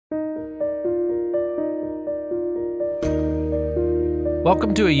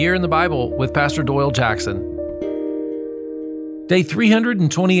Welcome to A Year in the Bible with Pastor Doyle Jackson. Day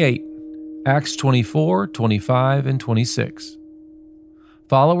 328, Acts 24, 25, and 26.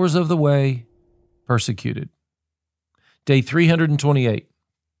 Followers of the Way, persecuted. Day 328.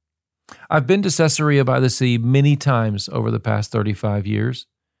 I've been to Caesarea by the Sea many times over the past 35 years.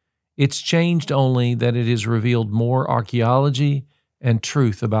 It's changed only that it has revealed more archaeology and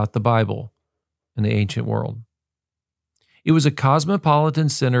truth about the Bible in the ancient world. It was a cosmopolitan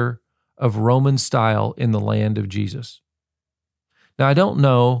center of Roman style in the land of Jesus. Now, I don't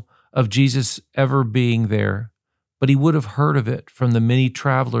know of Jesus ever being there, but he would have heard of it from the many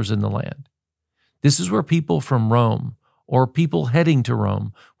travelers in the land. This is where people from Rome or people heading to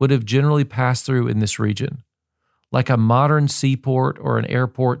Rome would have generally passed through in this region. Like a modern seaport or an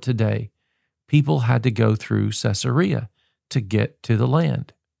airport today, people had to go through Caesarea to get to the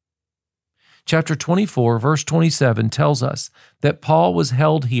land. Chapter 24, verse 27 tells us that Paul was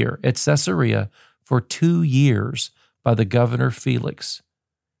held here at Caesarea for 2 years by the governor Felix.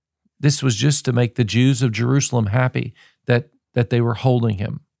 This was just to make the Jews of Jerusalem happy that they were holding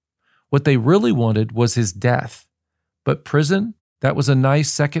him. What they really wanted was his death, but prison, that was a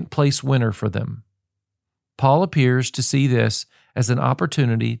nice second-place winner for them. Paul appears to see this as an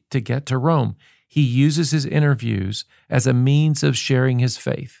opportunity to get to Rome. He uses his interviews as a means of sharing his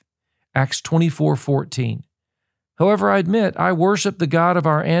faith. Acts 24:14. However, I admit I worship the God of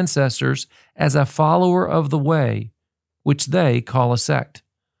our ancestors as a follower of the way, which they call a sect.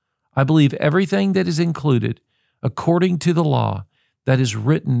 I believe everything that is included according to the law that is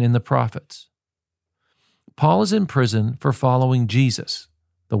written in the prophets. Paul is in prison for following Jesus,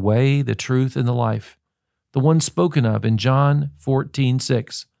 the way, the truth, and the life, the one spoken of in John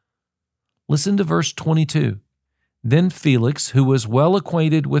 14:6. Listen to verse 22. Then Felix, who was well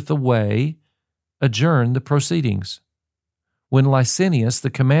acquainted with the way, adjourned the proceedings. When Licinius, the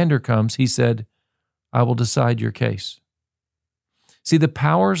commander, comes, he said, I will decide your case. See, the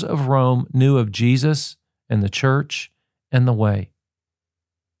powers of Rome knew of Jesus and the church and the way.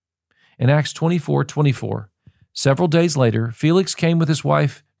 In Acts 24:24, several days later, Felix came with his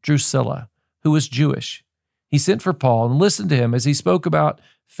wife Drusilla, who was Jewish. He sent for Paul and listened to him as he spoke about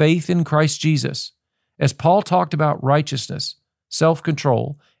faith in Christ Jesus. As Paul talked about righteousness,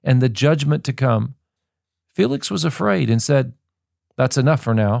 self-control, and the judgment to come, Felix was afraid and said, That's enough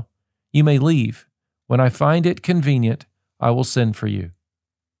for now. You may leave. When I find it convenient, I will send for you.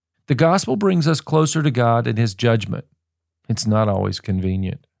 The gospel brings us closer to God and his judgment. It's not always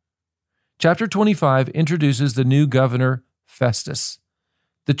convenient. Chapter 25 introduces the new governor, Festus.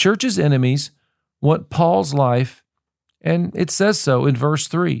 The church's enemies want Paul's life, and it says so in verse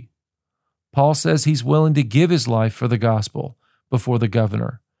 3. Paul says he's willing to give his life for the gospel before the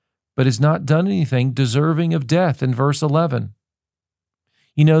governor, but has not done anything deserving of death in verse 11.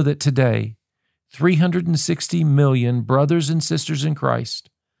 You know that today, 360 million brothers and sisters in Christ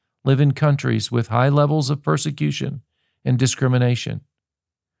live in countries with high levels of persecution and discrimination.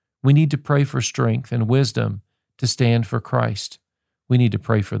 We need to pray for strength and wisdom to stand for Christ. We need to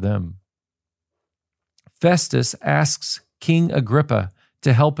pray for them. Festus asks King Agrippa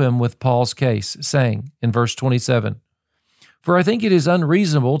to help him with Paul's case, saying in verse 27, For I think it is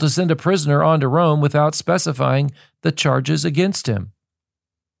unreasonable to send a prisoner on to Rome without specifying the charges against him.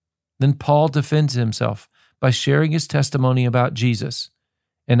 Then Paul defends himself by sharing his testimony about Jesus.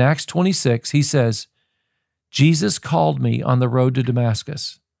 In Acts 26, he says, Jesus called me on the road to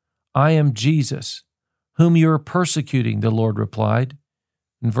Damascus. I am Jesus, whom you are persecuting, the Lord replied.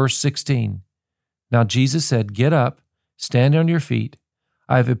 In verse 16, Now Jesus said, Get up, stand on your feet.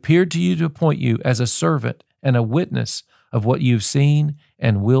 I have appeared to you to appoint you as a servant and a witness of what you've seen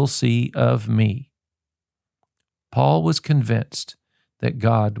and will see of me. Paul was convinced that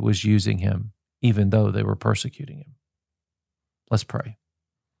God was using him, even though they were persecuting him. Let's pray.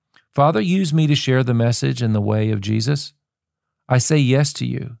 Father, use me to share the message and the way of Jesus. I say yes to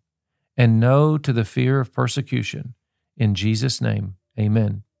you and no to the fear of persecution. In Jesus' name,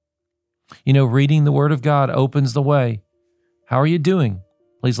 amen. You know, reading the Word of God opens the way. How are you doing?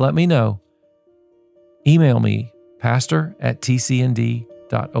 Please let me know. Email me,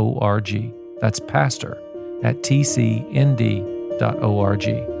 pastor@tcnd.org. That's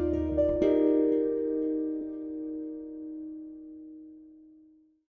pastor@tcnd.org.